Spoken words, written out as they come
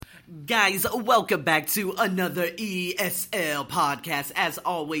guys, welcome back to another ESL podcast. As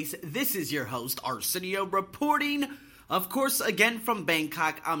always, this is your host, Arsenio, reporting, of course, again from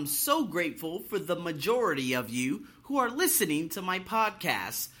Bangkok. I'm so grateful for the majority of you who are listening to my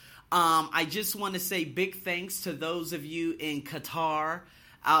podcast. I just want to say big thanks to those of you in Qatar,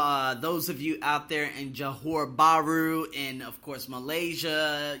 those of you out there in Johor Bahru, and of course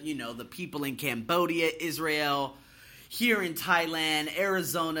Malaysia, the people in Cambodia, Israel, here in Thailand,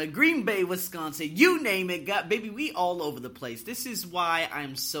 Arizona, Green Bay, Wisconsin, you name it, baby, we all over the place. This is why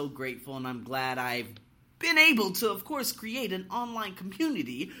I'm so grateful, and I'm glad I've been able to, of course, create an online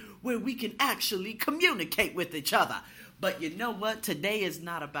community where we can actually communicate with each other. But you know what? Today is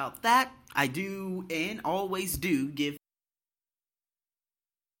not about that. I do and always do give.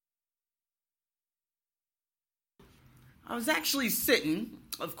 I was actually sitting,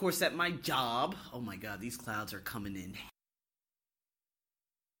 of course, at my job. Oh my God, these clouds are coming in.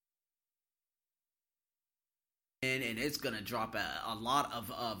 And it's going to drop a lot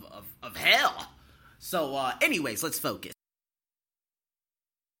of hell. So, anyways, let's focus.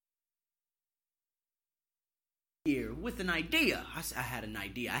 Here with an idea. I had an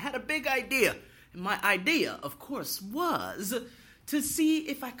idea. I had a big idea. And my idea, of course, was to see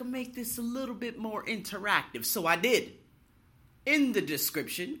if I could make this a little bit more interactive. So I did. In the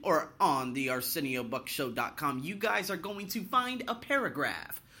description or on the ArsenioBuckShow.com, you guys are going to find a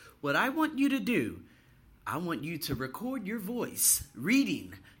paragraph. What I want you to do, I want you to record your voice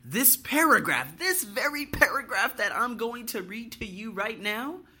reading this paragraph, this very paragraph that I'm going to read to you right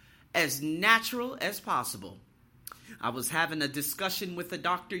now, as natural as possible. I was having a discussion with a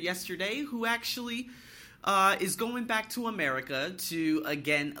doctor yesterday who actually is going back to America to,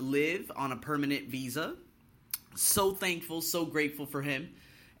 again, live on a permanent visa. So thankful, so grateful for him.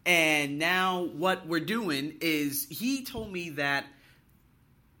 And now what we're doing is he told me that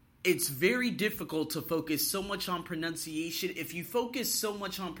it's very difficult to focus so much on pronunciation. If you focus so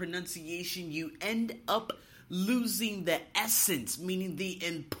much on pronunciation, you end up losing the essence, meaning the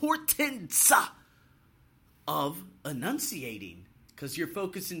importance of enunciating. Because you're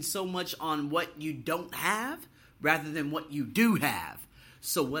focusing so much on what you don't have rather than what you do have.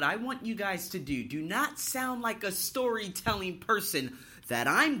 So what I want you guys to do not sound like a storytelling person that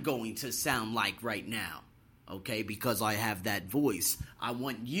I'm going to sound like right now, okay? Because I have that voice. I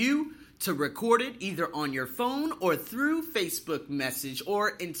want you to record it either on your phone or through Facebook message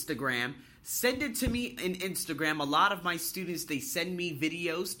or Instagram. Send it to me in Instagram. A lot of my students, they send me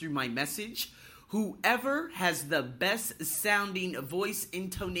videos through my message. Whoever has the best sounding voice,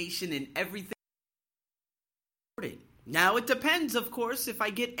 intonation, and everything. Now, it depends, of course, if I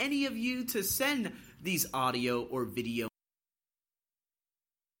get any of you to send these audio or video.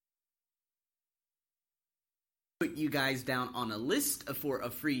 Put you guys down on a list for a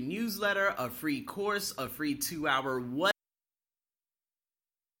free newsletter, a free course, a free 2-hour what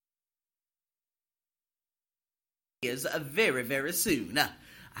is very, very soon.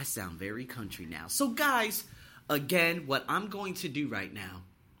 I sound very country now. So, guys, again, what I'm going to do right now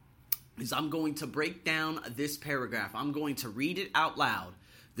is I'm going to break down this paragraph. I'm going to read it out loud.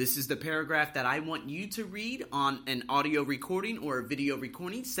 This is the paragraph that I want you to read on an audio recording or a video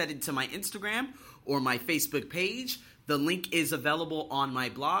recording. Send it to my Instagram or my Facebook page. The link is available on my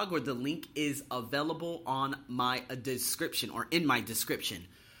blog, or the link is available on my description or in my description.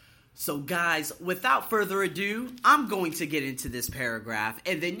 So guys, without further ado, I'm going to get into this paragraph,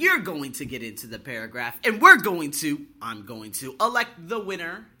 and then you're going to get into the paragraph, and I'm going to elect the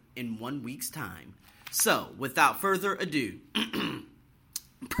winner in 1 week's time. So, without further ado,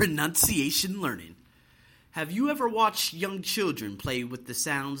 pronunciation learning. Have you ever watched young children play with the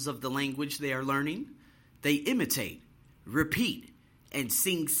sounds of the language they are learning? They imitate, repeat, and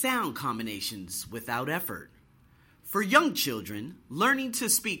sing sound combinations without effort. For young children, learning to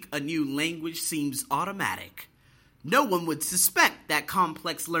speak a new language seems automatic. No one would suspect that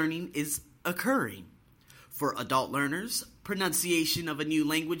complex learning is occurring. For adult learners, pronunciation of a new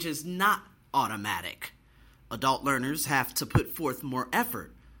language is not automatic. Adult learners have to put forth more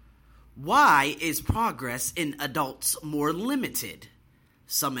effort. Why is progress in adults more limited?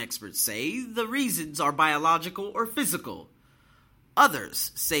 Some experts say the reasons are biological or physical.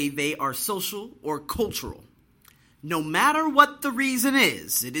 Others say they are social or cultural. No matter what the reason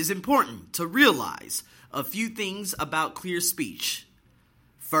is, it is important to realize a few things about clear speech.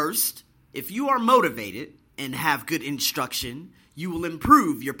 First, if you are motivated and have good instruction, you will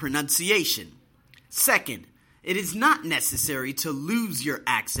improve your pronunciation. Second, it is not necessary to lose your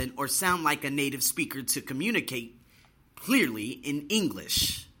accent or sound like a native speaker to communicate clearly in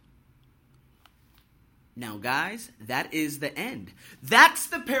English. Now, guys, that is the end. That's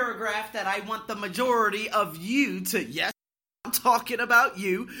the paragraph that I want the majority of you to, yes, I'm talking about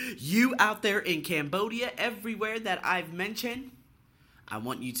you out there in Cambodia, everywhere that I've mentioned. I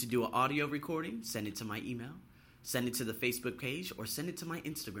want you to do an audio recording, send it to my email, send it to the Facebook page, or send it to my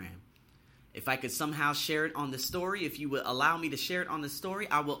Instagram. If I could somehow share it on the story, if you would allow me to share it on the story,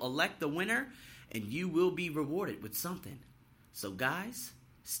 I will elect the winner, and you will be rewarded with something. So, guys,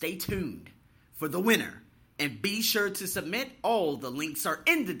 stay tuned for the winner. And be sure to submit. All the links are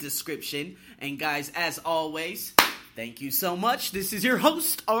in the description. And guys, as always, thank you so much. This is your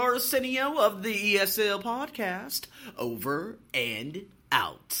host, Arsenio of the ESL Podcast. Over and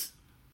out.